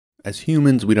As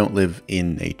humans, we don't live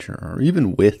in nature or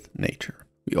even with nature.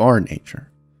 We are nature.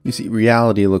 You see,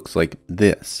 reality looks like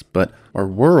this, but our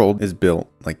world is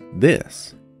built like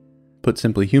this. Put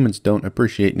simply, humans don't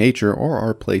appreciate nature or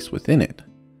our place within it.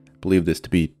 I believe this to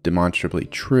be demonstrably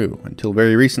true. Until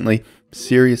very recently,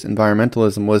 serious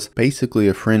environmentalism was basically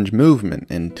a fringe movement,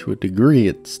 and to a degree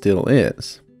it still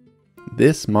is.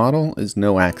 This model is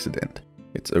no accident.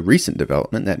 It's a recent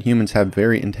development that humans have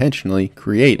very intentionally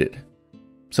created.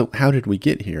 So how did we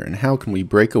get here, and how can we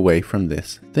break away from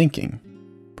this thinking?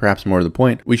 Perhaps more to the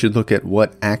point, we should look at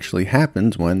what actually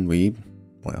happens when we,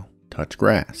 touch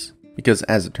grass. Because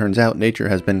as it turns out, nature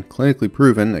has been clinically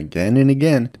proven again and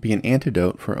again to be an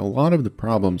antidote for a lot of the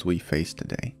problems we face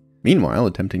today. Meanwhile,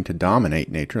 attempting to dominate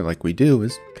nature like we do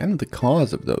is kind of the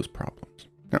cause of those problems.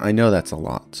 Now, I know that's a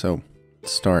lot, so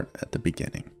let's start at the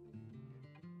beginning.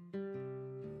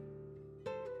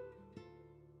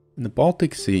 In the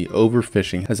Baltic Sea,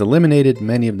 overfishing has eliminated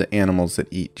many of the animals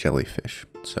that eat jellyfish,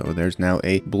 so there's now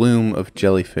a bloom of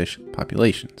jellyfish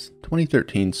populations.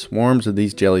 2013, swarms of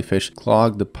these jellyfish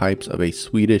clogged the pipes of a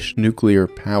Swedish nuclear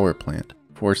power plant,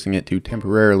 forcing it to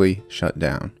temporarily shut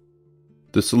down.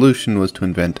 The solution was to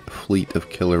invent a fleet of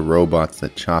killer robots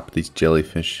that chop these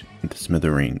jellyfish into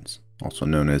smithereens, also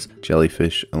known as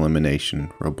Jellyfish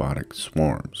Elimination Robotic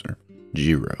Swarms, or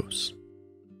GEROs.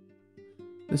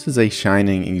 This is a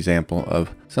shining example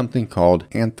of something called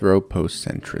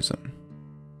anthropocentrism.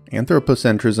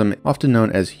 Anthropocentrism, often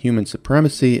known as human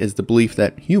supremacy, is the belief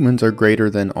that humans are greater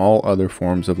than all other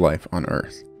forms of life on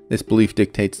Earth. This belief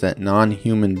dictates that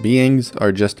non-human beings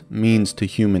are just means to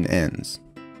human ends.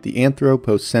 The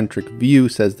anthropocentric view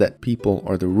says that people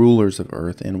are the rulers of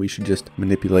Earth and we should just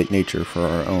manipulate nature for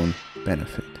our own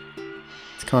benefit.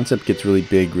 This concept gets really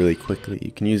big really quickly.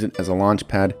 You can use it as a launch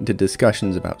pad into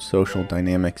discussions about social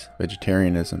dynamics,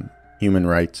 vegetarianism, human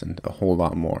rights, and a whole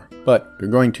lot more. But we're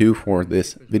going to, for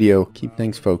this video, keep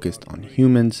things focused on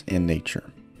humans and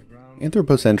nature.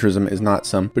 Anthropocentrism is not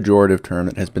some pejorative term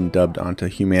that has been dubbed onto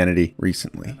humanity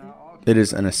recently. It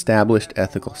is an established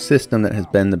ethical system that has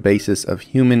been the basis of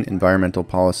human environmental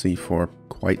policy for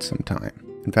quite some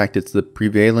time. In fact, it's the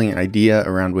prevailing idea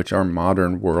around which our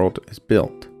modern world is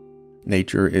built.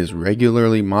 Nature is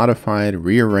regularly modified,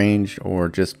 rearranged, or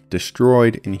just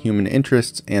destroyed in human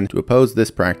interests, and to oppose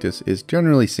this practice is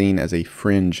generally seen as a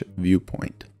fringe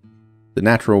viewpoint. The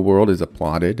natural world is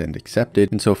applauded and accepted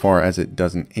insofar as it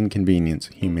doesn't inconvenience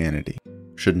humanity.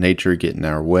 Should nature get in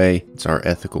our way, it's our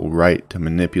ethical right to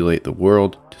manipulate the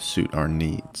world to suit our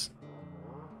needs.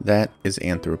 That is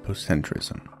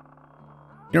anthropocentrism.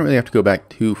 You don't really have to go back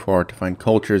too far to find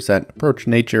cultures that approach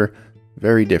nature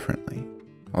very differently.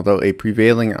 Although a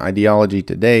prevailing ideology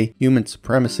today, human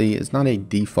supremacy is not a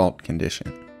default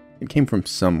condition. It came from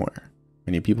somewhere.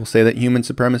 Many people say that human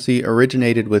supremacy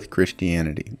originated with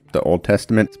Christianity. The Old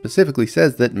Testament specifically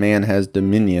says that man has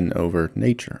dominion over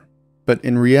nature. But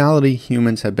in reality,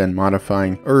 humans have been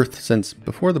modifying Earth since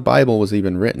before the Bible was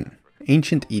even written.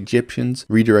 Ancient Egyptians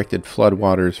redirected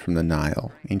floodwaters from the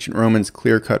Nile. Ancient Romans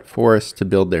clear-cut forests to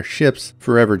build their ships,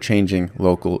 forever changing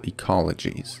local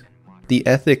ecologies. The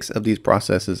ethics of these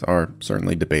processes are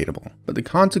certainly debatable, but the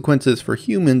consequences for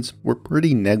humans were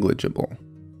pretty negligible.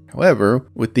 However,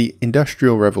 with the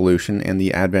Industrial Revolution and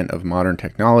the advent of modern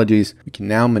technologies, we can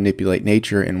now manipulate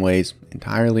nature in ways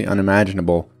entirely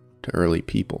unimaginable to early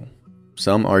people.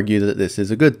 Some argue that this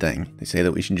is a good thing. They say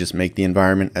that we should just make the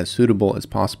environment as suitable as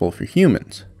possible for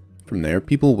humans. From there,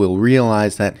 people will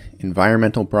realize that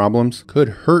environmental problems could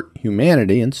hurt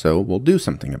humanity, and so will do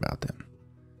something about them.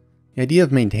 The idea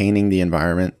of maintaining the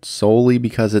environment solely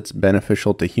because it's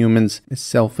beneficial to humans is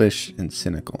selfish and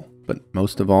cynical, but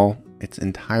most of all, it's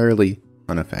entirely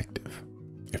ineffective.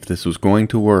 If this was going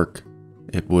to work,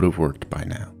 it would have worked by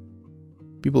now.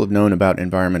 People have known about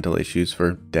environmental issues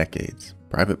for decades.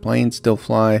 Private planes still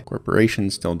fly,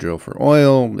 corporations still drill for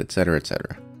oil, etc.,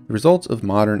 etc. The results of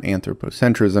modern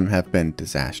anthropocentrism have been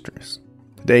disastrous.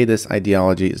 Today, this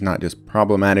ideology is not just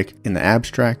problematic in the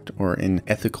abstract or in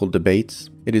ethical debates,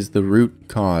 it is the root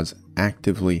cause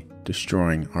actively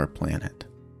destroying our planet.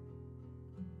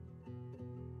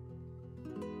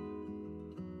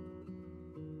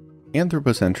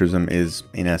 Anthropocentrism is,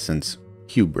 in essence,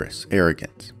 hubris,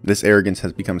 arrogance. This arrogance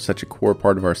has become such a core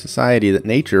part of our society that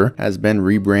nature has been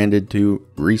rebranded to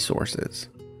resources.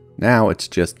 Now it's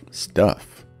just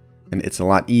stuff. And it's a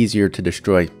lot easier to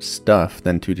destroy stuff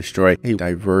than to destroy a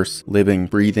diverse, living,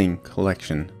 breathing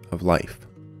collection of life.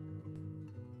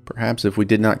 Perhaps if we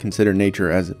did not consider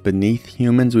nature as beneath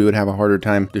humans, we would have a harder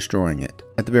time destroying it.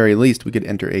 At the very least, we could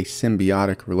enter a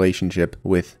symbiotic relationship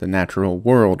with the natural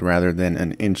world rather than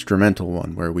an instrumental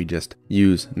one where we just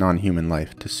use non-human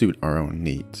life to suit our own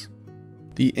needs.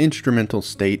 The instrumental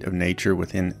state of nature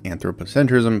within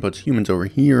anthropocentrism puts humans over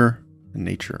here and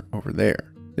nature over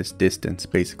there. This distance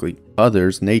basically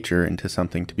others nature into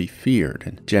something to be feared,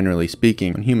 and generally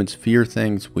speaking, when humans fear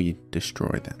things, we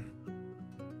destroy them.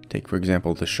 Take, for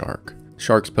example, the shark.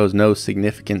 Sharks pose no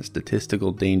significant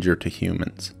statistical danger to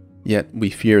humans. Yet we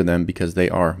fear them because they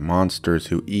are monsters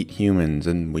who eat humans,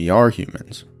 and we are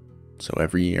humans. So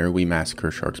every year we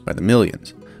massacre sharks by the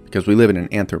millions. Because we live in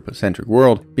an anthropocentric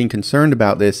world, being concerned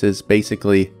about this is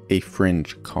basically a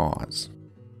fringe cause.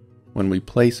 When we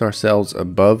place ourselves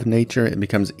above nature, it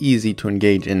becomes easy to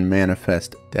engage in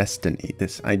manifest destiny,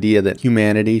 this idea that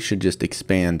humanity should just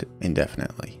expand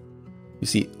indefinitely. You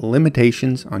see,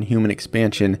 limitations on human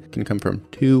expansion can come from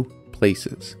two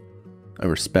places: a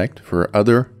respect for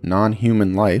other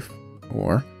non-human life,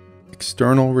 or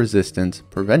external resistance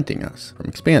preventing us from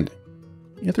expanding.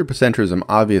 Anthropocentrism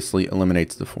obviously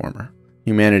eliminates the former.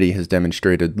 Humanity has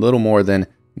demonstrated little more than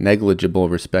negligible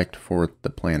respect for the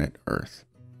planet Earth.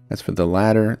 As for the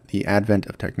latter, the advent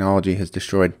of technology has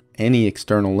destroyed any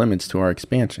external limits to our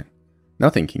expansion.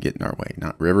 Nothing can get in our way,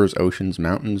 not rivers, oceans,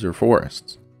 mountains, or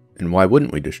forests. And why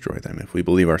wouldn't we destroy them if we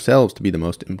believe ourselves to be the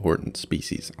most important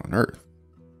species on Earth?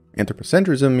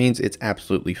 Anthropocentrism means it's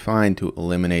absolutely fine to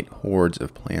eliminate hordes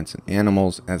of plants and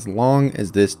animals as long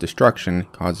as this destruction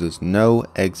causes no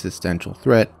existential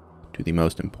threat to the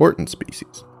most important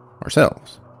species,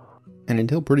 ourselves. And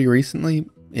until pretty recently,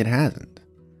 it hasn't.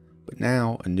 But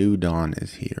now a new dawn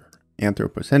is here.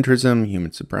 Anthropocentrism,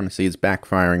 human supremacy, is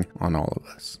backfiring on all of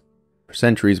us. For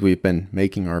centuries we've been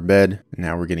making our bed, and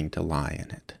now we're getting to lie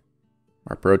in it.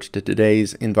 Our approach to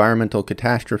today's environmental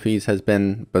catastrophes has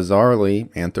been bizarrely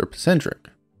anthropocentric.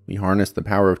 We harness the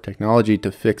power of technology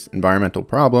to fix environmental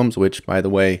problems, which, by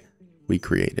the way, we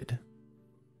created.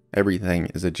 Everything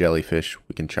is a jellyfish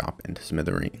we can chop into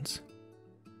smithereens.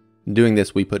 In doing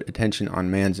this, we put attention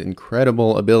on man's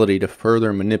incredible ability to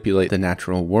further manipulate the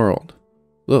natural world.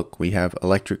 Look, we have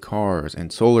electric cars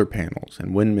and solar panels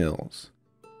and windmills.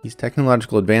 These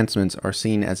technological advancements are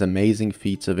seen as amazing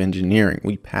feats of engineering.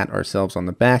 We pat ourselves on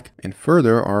the back and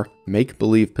further our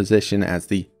make-believe position as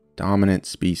the dominant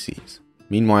species,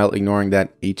 meanwhile ignoring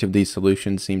that each of these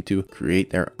solutions seem to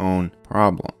create their own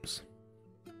problems.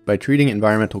 By treating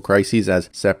environmental crises as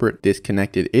separate,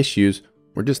 disconnected issues,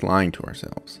 we're just lying to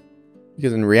ourselves.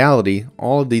 Because in reality,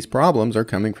 all of these problems are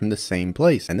coming from the same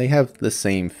place, and they have the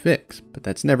same fix, but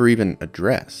that's never even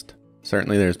addressed.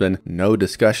 Certainly there's been no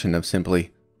discussion of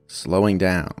simply slowing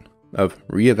down, of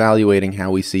reevaluating how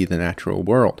we see the natural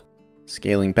world,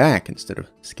 scaling back instead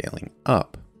of scaling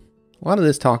up. A lot of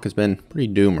this talk has been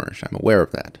pretty doomerish, I'm aware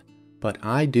of that. But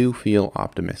I do feel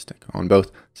optimistic. On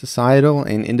both societal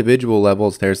and individual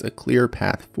levels, there's a clear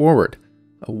path forward,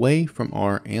 away from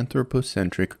our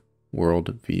anthropocentric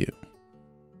worldview.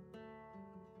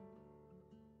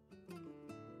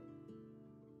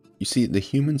 You see, the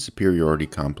human superiority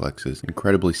complex is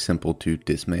incredibly simple to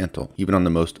dismantle. Even on the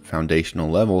most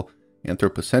foundational level,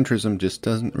 anthropocentrism just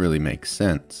doesn't really make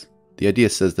sense. The idea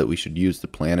says that we should use the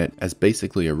planet as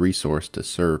basically a resource to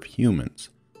serve humans.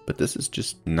 But this is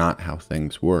just not how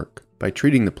things work. By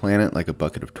treating the planet like a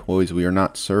bucket of toys, we are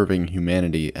not serving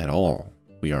humanity at all.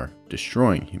 We are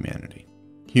destroying humanity.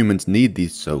 Humans need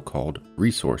these so-called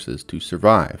resources to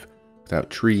survive. Without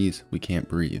trees, we can't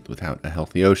breathe. Without a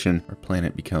healthy ocean, our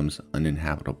planet becomes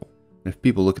uninhabitable. And if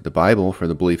people look at the Bible for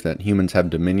the belief that humans have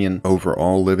dominion over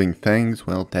all living things,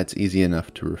 well, that's easy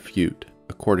enough to refute.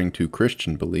 According to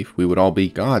Christian belief, we would all be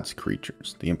God's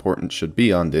creatures. The importance should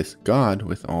be on this God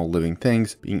with all living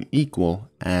things being equal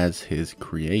as his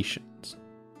creations.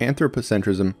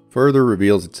 Anthropocentrism further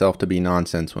reveals itself to be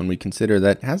nonsense when we consider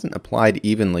that it hasn't applied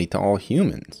evenly to all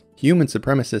humans. Human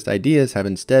supremacist ideas have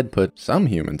instead put some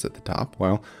humans at the top,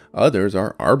 while others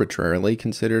are arbitrarily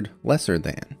considered lesser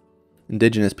than.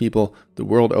 Indigenous people the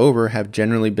world over have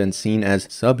generally been seen as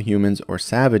subhumans or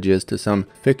savages to some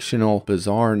fictional,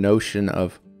 bizarre notion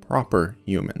of proper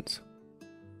humans.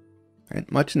 And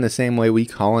much in the same way we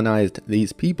colonized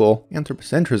these people,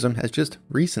 anthropocentrism has just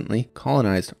recently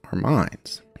colonized our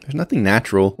minds. There's nothing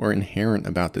natural or inherent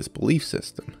about this belief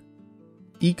system.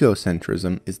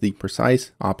 Ecocentrism is the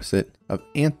precise opposite of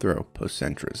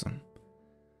anthropocentrism.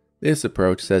 This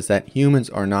approach says that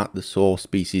humans are not the sole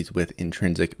species with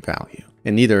intrinsic value,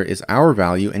 and neither is our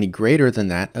value any greater than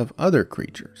that of other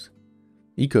creatures.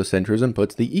 Ecocentrism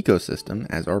puts the ecosystem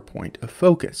as our point of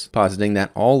focus, positing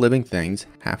that all living things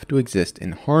have to exist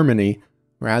in harmony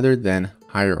rather than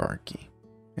hierarchy.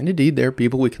 And indeed, there are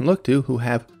people we can look to who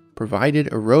have provided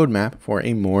a roadmap for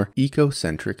a more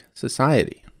ecocentric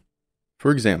society.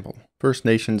 For example, First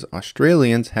Nations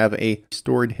Australians have a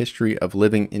storied history of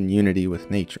living in unity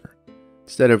with nature.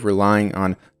 Instead of relying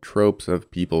on tropes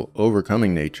of people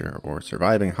overcoming nature or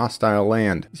surviving hostile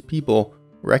land, these people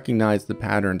recognized the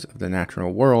patterns of the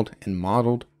natural world and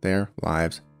modeled their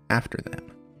lives after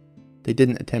them. They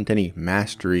didn't attempt any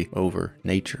mastery over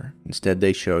nature. Instead,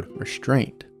 they showed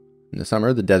restraint. In the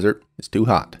summer, the desert is too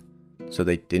hot, so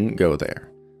they didn't go there.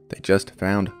 They just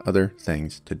found other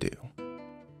things to do.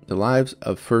 The lives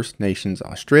of First Nations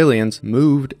Australians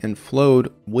moved and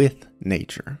flowed with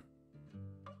nature.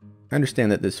 I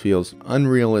understand that this feels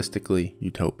unrealistically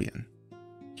utopian.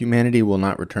 Humanity will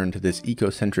not return to this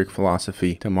ecocentric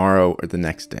philosophy tomorrow or the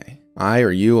next day. I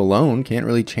or you alone can't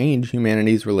really change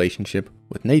humanity's relationship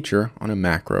with nature on a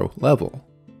macro level.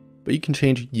 But you can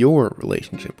change your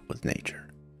relationship with nature.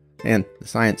 And the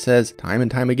science says time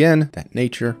and time again that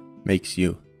nature makes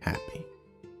you happy.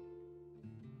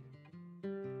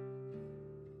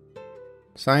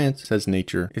 Science says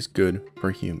nature is good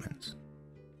for humans.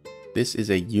 This is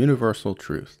a universal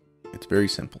truth. It's very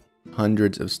simple.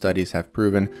 Hundreds of studies have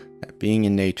proven that being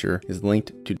in nature is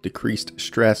linked to decreased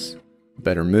stress,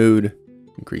 better mood,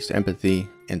 increased empathy,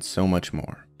 and so much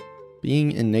more.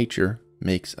 Being in nature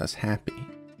makes us happy.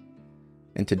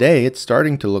 And today, it's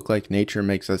starting to look like nature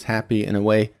makes us happy in a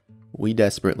way we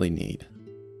desperately need.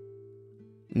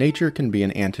 Nature can be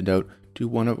an antidote to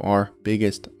one of our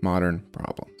biggest modern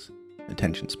problems,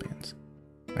 attention spans.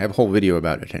 I have a whole video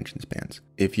about attention spans.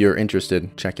 If you're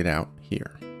interested, check it out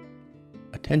here.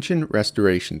 Attention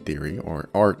restoration theory, or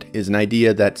ART, is an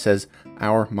idea that says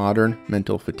our modern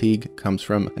mental fatigue comes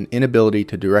from an inability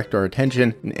to direct our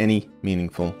attention in any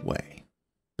meaningful way.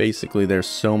 Basically, there's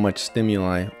so much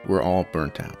stimuli, we're all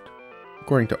burnt out.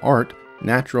 According to ART,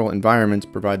 natural environments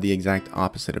provide the exact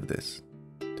opposite of this.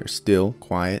 They're still,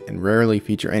 quiet, and rarely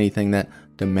feature anything that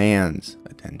demands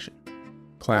attention.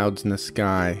 Clouds in the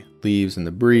sky, leaves in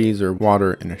the breeze, or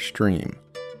water in a stream.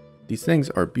 These things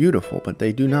are beautiful, but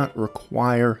they do not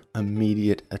require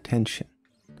immediate attention.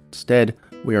 Instead,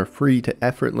 we are free to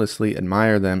effortlessly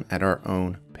admire them at our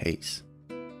own pace.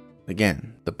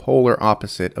 Again, the polar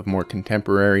opposite of more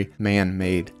contemporary,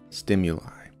 man-made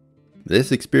stimuli.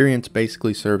 This experience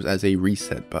basically serves as a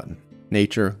reset button.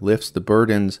 Nature lifts the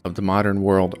burdens of the modern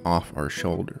world off our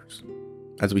shoulders.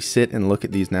 As we sit and look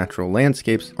at these natural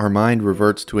landscapes, our mind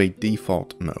reverts to a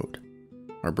default mode.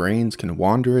 Our brains can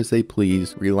wander as they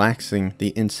please, relaxing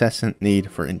the incessant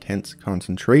need for intense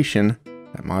concentration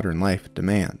that modern life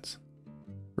demands.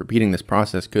 Repeating this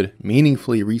process could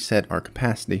meaningfully reset our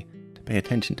capacity to pay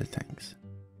attention to things.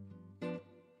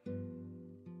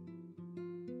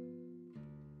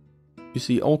 You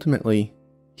see, ultimately,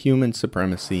 human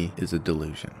supremacy is a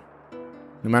delusion.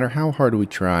 No matter how hard we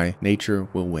try, nature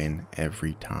will win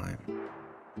every time.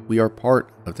 We are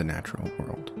part of the natural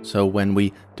world, so when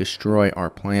we destroy our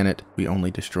planet, we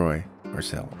only destroy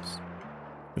ourselves.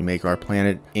 We make our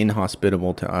planet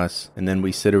inhospitable to us, and then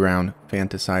we sit around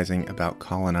fantasizing about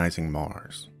colonizing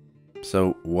Mars.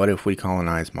 So what if we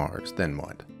colonize Mars? Then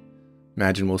what?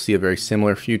 Imagine we'll see a very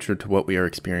similar future to what we are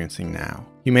experiencing now.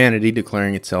 Humanity,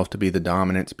 declaring itself to be the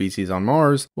dominant species on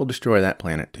Mars, will destroy that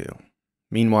planet too.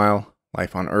 Meanwhile,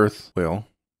 life on Earth will,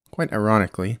 quite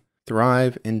ironically,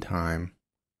 thrive in time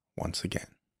once again.